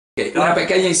Una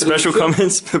pequeña introducción. Special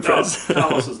comments, Prez.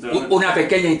 Una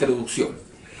pequeña introducción.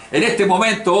 En este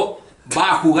momento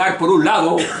va a jugar por un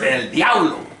lado el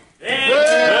Diablo.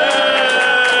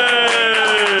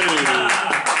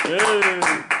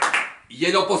 Y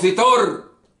el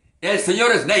opositor, el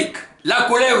señor Snake, la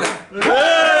culebra.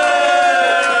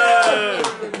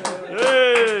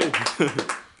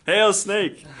 Hail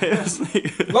Snake! Hail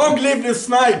Snake! Long live the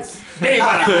snakes!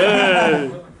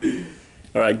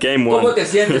 Alright, game one. ¿Cómo te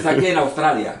sientes aquí en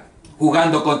Australia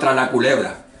jugando contra la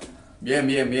culebra? Bien,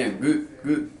 bien, bien. Good,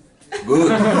 good.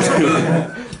 Good.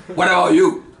 What about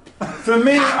you? For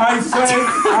me, I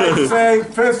say,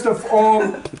 first of all,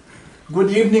 good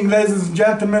evening, ladies and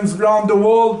gentlemen around the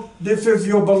world. This is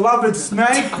your beloved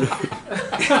Snake,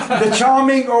 the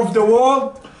charming of the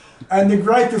world, and the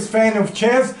greatest fan of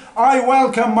chess. I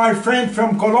welcome my friend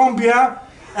from Colombia,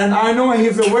 and I know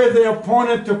he's a worthy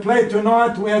opponent to play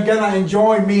tonight. We are gonna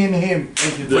enjoy me and him.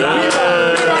 Can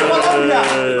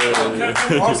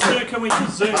we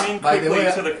just zoom in quickly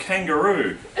to the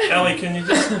kangaroo? Ali, can you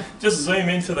just zoom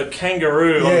into the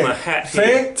kangaroo on the hat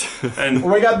here? See? And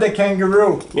We got the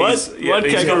kangaroo. What? he's What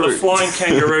got kangaroo? the flying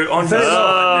kangaroo on his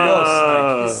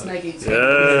side.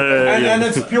 And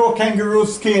it's pure kangaroo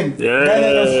skin. Yeah.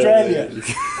 Made in Australia.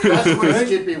 That's where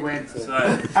Skippy went to. So,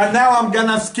 And now I'm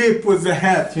gonna skip with the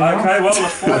hat, you know? okay, well, the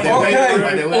flying Okay.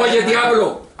 By the way, Oye,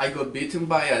 Diablo. I got bitten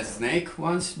by a snake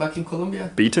once back in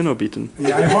Colombia. Beaten or beaten?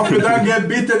 Yeah, I hope you don't get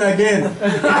beaten again.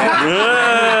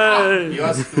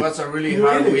 It was a really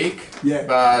hard week, Yeah.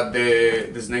 but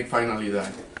the snake finally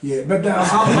died. Yeah, but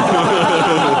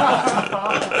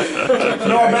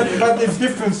no, but it's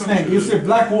different snake. You see,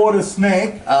 blackwater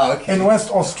snake Oh, okay. in West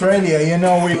Australia. You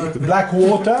know, with black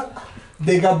water,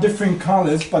 they got different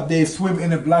colors, but they swim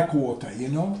in a black water. You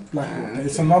know, black water.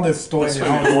 It's another story.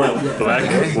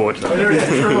 Black water.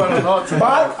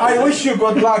 But I wish you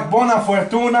good luck, buona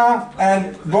fortuna,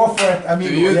 and go for it. I mean,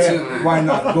 To you yeah, too, man. why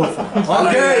not? Go for it.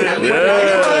 Okay.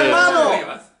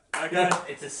 Okay,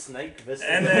 It's a snake visit.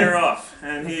 and they're off.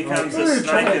 And here comes the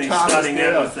snake, and he's starting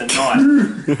out with the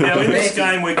knife. Now, in this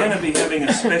game, we're going to be having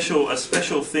a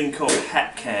special thing called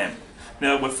hat cam.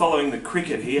 Now, we're following the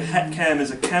cricket here. Hat cam is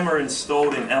a camera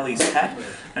installed in Ali's hat,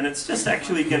 and it's just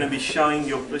actually going to be showing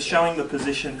the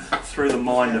position through the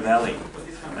mind of Ali.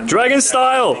 And Dragon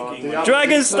style!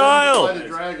 Dragon style!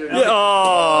 Yeah.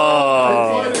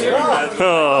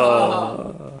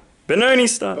 Oh. Benoni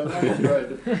style.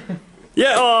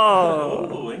 Yeah. Oh.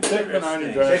 Ooh,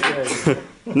 interesting.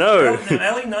 No.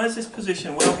 Now, Ali knows this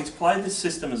position well. He's played this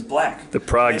system as black. The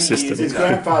Prague many years system. His ago.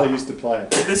 grandfather used to play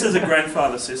it. This is a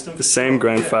grandfather system. The same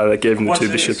grandfather that gave him the Watch two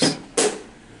this. bishops.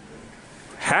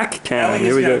 Hack cam. Ali Here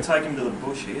is we going go. to take him to the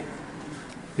bush here,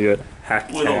 You got hack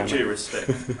with all cam. due respect.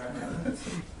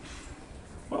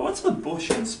 Well, what's the bush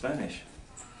in Spanish?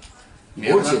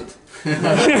 Bullshit.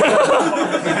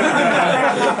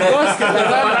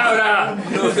 Palabra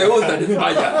no se usa en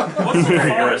España. What's the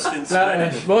forest in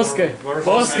Spanish? Bosque,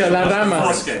 bosque, las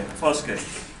ramas. Fosque.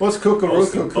 What's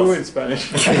cuckoo in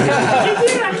Spanish? What's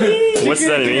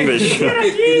that in English?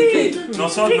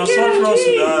 Nosotros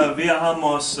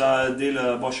viajamos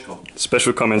del bosco.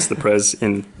 Special comments the Prez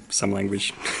in some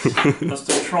language. I was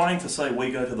trying to say we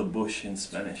go to the bush in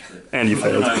Spanish, but And you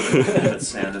I don't failed. know if it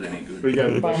sounded any good. We go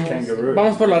to the bush kangaroo.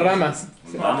 Vamos por las ramas.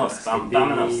 Vámonos.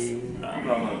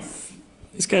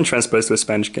 He's going to transpose to a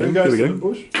Spanish Who game. Here goes we to the go.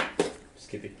 bush?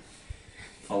 Skippy.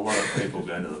 A lot of people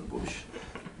go to the bush.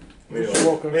 We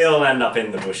all end up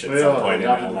in the bush at some point in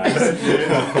our lives.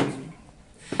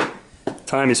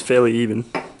 Time is fairly even.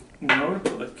 No, we've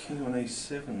got the king on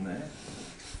e7 there.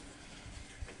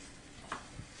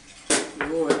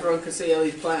 Oh, everyone can see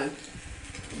Ellie's plan.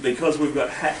 Because we've got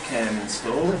hat cam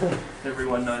installed,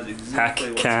 everyone knows exactly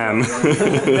Hack what's cam.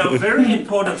 going on. Now, very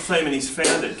important theme, and he's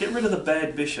found it. Get rid of the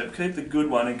bad bishop, keep the good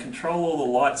one, and control all the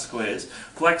light squares.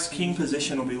 Black's king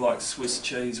position will be like Swiss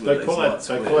cheese with They these call light it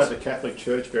squares. the Catholic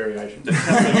Church variation. The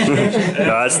Catholic Church.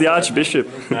 No, it's the Archbishop.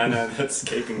 No, that's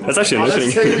keeping. That's actually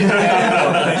listening.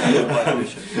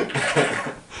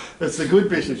 It's the good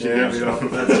bishop you get rid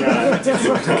of. That's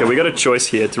right. Okay, we got a choice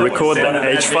here to record the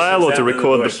H file or to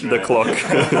record the clock.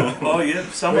 Oh yeah, We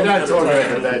someone don't talk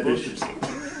about the bad bishops.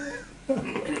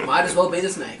 Might as well be the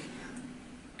snake.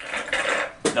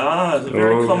 Ah, it's a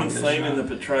very Oh. common theme in the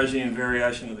Petrosian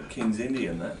variation of the King's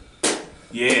Indian, that.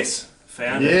 Yes,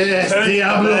 found Yes, it. Turn the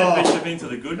Diablo. bad bishop into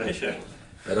the good bishop.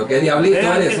 Pero qué diablito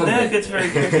Now eres, it hombre. gets very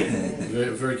tricky.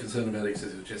 Very concerned about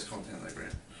excessive chess content on that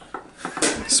ground.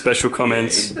 Special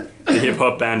comments. The hip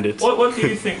hop bandit. What do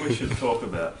you think we should talk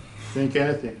about? Think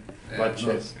anything. Like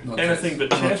chess. Not Anything chess. but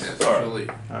Not chess? Alright. surely.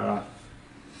 Alright.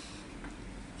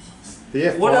 The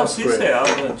F5 What else is square. there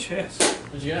other than chess?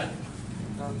 What'd you get?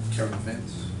 Current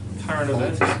events. Current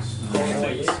events,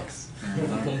 politics, Yes.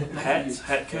 hats,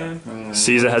 hat cam.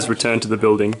 Caesar has returned to the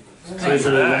building.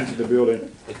 Caesar went to the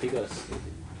building.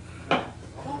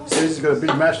 Caesar's got a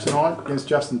big match tonight against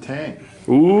Justin Tan.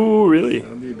 Ooh, really?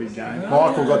 That'll be a big game.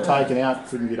 Michael got taken out,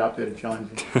 couldn't get up there to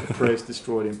challenge him. The press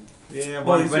destroyed him. Yeah,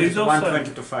 Well, he's also-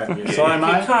 120 to 5. Yeah. Sorry, you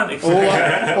mate. can't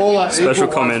expect. All that Special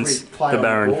equal comments, once we play the on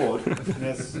Baron. board.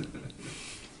 Yes.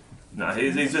 No,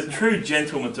 he's a true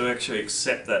gentleman to actually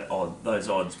accept those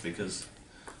odds because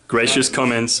Gracious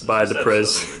comments by the that's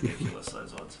Prez. absolutely ridiculous.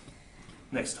 Those odds.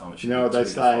 Next time it should You know what be they 2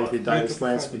 to say, 5. if you date a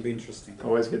Slansky, Would be interesting.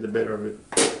 always get the better of it.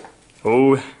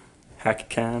 Oh, hack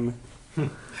cam.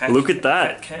 Look at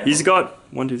that. Cam. He's got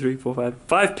 1, 2, 3, 4, 5.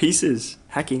 5 pieces.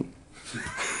 Hacking.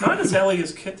 Notice Ellie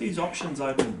has kept these options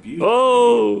open beautifully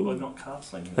Oh! by not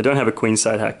castling. I don't have a queen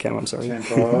side hack cam, I'm sorry.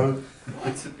 Tempo.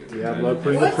 Diablo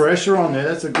putting the pressure on there,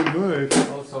 that's a good move.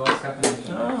 Also, what's happening?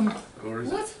 What?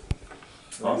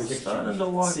 I'm starting to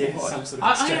like Yeah, white. some sort of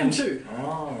I am exchange. too.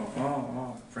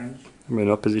 French. We're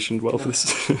not positioned well for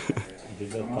this.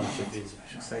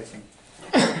 Exciting.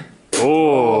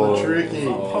 Oh! Tricky.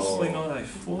 Possibly not a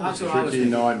 4. That's what I was Tricky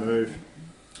thinking. knight move.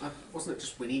 Wasn't it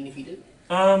just winning if he did?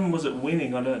 Was it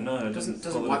winning? I don't know. It Doesn't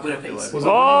bother white to win a calculate. piece? Was it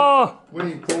Oh!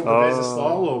 winning Paul Cabeza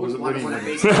style or was it One winning? of a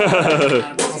piece.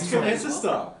 It's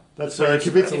style. That's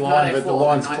Kibitz line, but the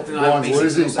line's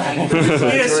losing.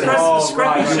 Yeah,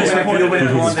 Scrappy's just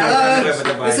pointed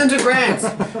out. Listen to Grant.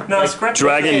 No, Scrappy.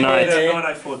 Dragon Knight.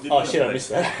 Oh shit, I missed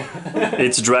that.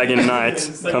 It's Dragon Knight.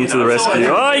 Come to the rescue.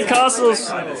 Oh, he castles!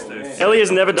 Ellie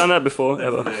has never done that before,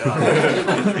 ever.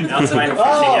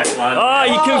 Oh,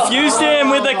 you confused him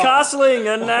with the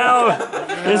castling, and now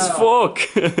it's fork.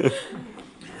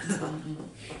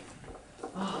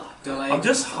 I'm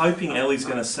just hoping Ellie's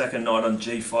going to sack a knight on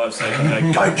G5 so he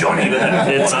can go Johnny to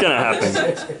that. It's gonna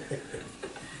happen.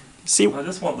 See, I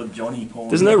just want the Johnny pawn.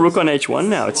 there's no rook on h1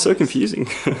 now. It's so confusing.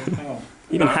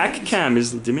 Even hack cam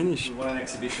is diminished. One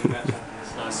exhibition match.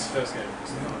 It's nice. First game.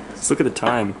 Let's look at the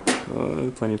time.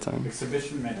 Oh, plenty of time.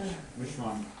 Exhibition match. Which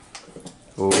one?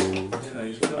 Oh. So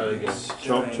he's got this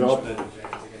Chop, change, chop. but-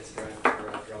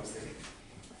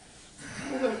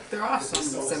 Well, there are some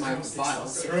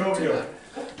semi-files.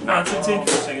 No, it's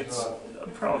interesting. It's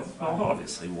probably, well,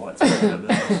 obviously white's better,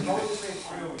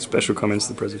 but Special comments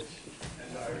to the president.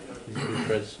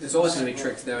 There's always going to be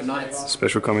tricks. There are knights.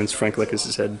 Special comments, Frank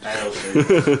Lekis' head.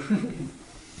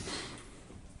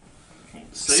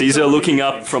 Caesar looking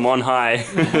up from on high,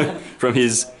 from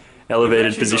his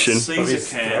elevated position.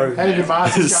 Caesar cam. How did your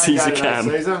Masters game Caesar go today, cam.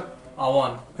 Caesar? I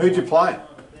won. Who'd you play?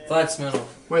 Vlad Smirnov.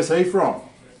 Where's he from?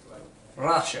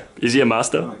 Russia. Is he a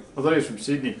master? I thought he was from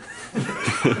Sydney.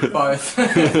 Both.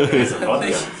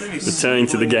 Returning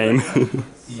to the game.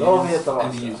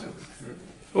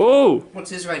 Oh! What's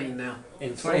his rating now?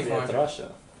 In 25.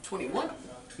 Russia. 21?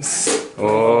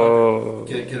 Oh.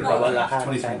 Get it right.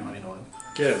 23.99.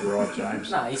 Get it right, James.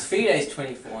 Nah, his FIDE is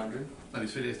 2400. And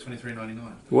his video is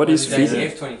 23.99. What is His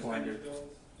FIDE? ACF 2400.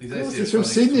 His He's from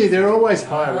Sydney, they're always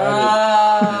higher rated.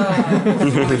 Ah!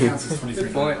 counts as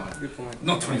Good point. 23.99. Good point.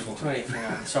 Not 24.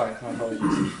 24. Sorry, my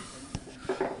apologies.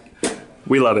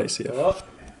 We love ACF.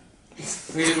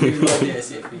 We love the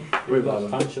ACF. We love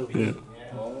him. Punch of Yeah.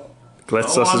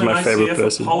 Gletzos is my favourite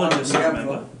person. Apologist,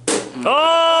 remember?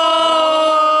 Oh!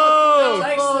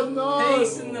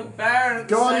 Peace in the Baron at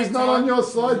the God, same he's not time. on your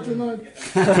side tonight.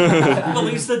 Well,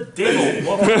 he's the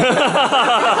devil. What?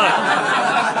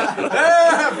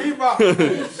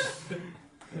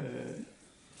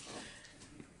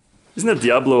 Isn't a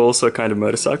Diablo also a kind of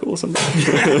motorcycle or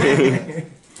something?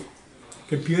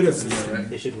 Computers.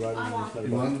 They should run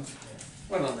in One.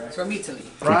 Well, it's from Italy.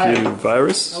 Computer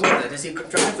virus? I wonder, does he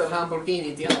drive the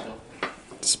Lamborghini Diablo?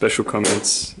 Special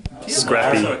comments. It's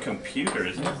Scrappy. also a computer,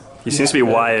 isn't it? He seems to be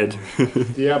wired.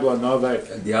 Diablo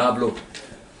Novak. Diablo.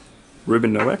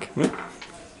 Ruben Nowak? What?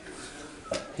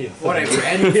 Whatever,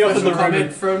 any special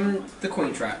comment from the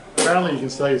Queen Trap? Apparently you can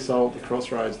sell your soul at the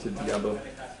crossroads to Diablo.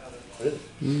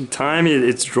 Time,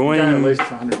 it's Going at drawing. least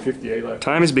 150 elo.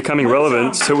 Time is becoming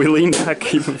relevant, so we lean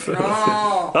back even further.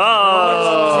 Oh!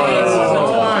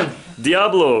 Oh!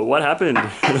 Diablo, what happened?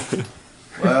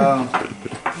 Well,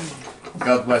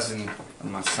 God wasn't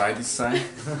on my side this time.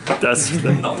 That's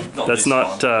Not that's this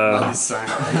not Not this time.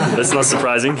 that's not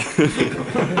surprising.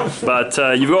 But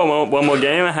you've got one more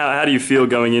game. How do you feel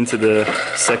going into the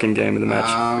second game of the match?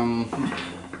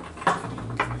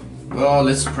 Well,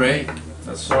 let's pray.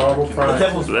 That's all. We'll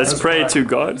pray. Let's pray to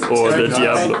God or the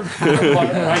Diablo.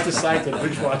 Right to Satan,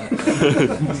 which one?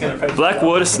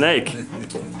 Blackwater Snake.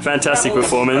 Fantastic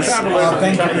performance.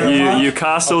 Thank you very much. You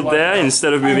castled there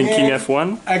instead of moving King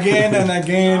F1. Again and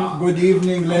again, good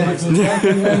evening, ladies and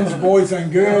gentlemen, boys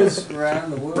and girls.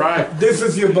 Right. This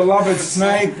is your beloved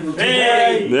Snake.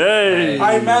 Today, Hey!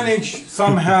 I managed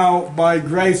somehow, by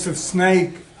grace of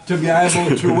Snake, to be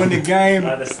able to win a game.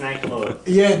 By the Snake Lord.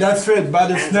 Yeah, that's it, by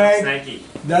the Hands up, snake. Snakey.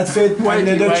 That's it. And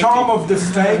the charm of the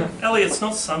snake. Ellie, it's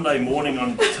not Sunday morning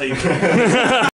on TV.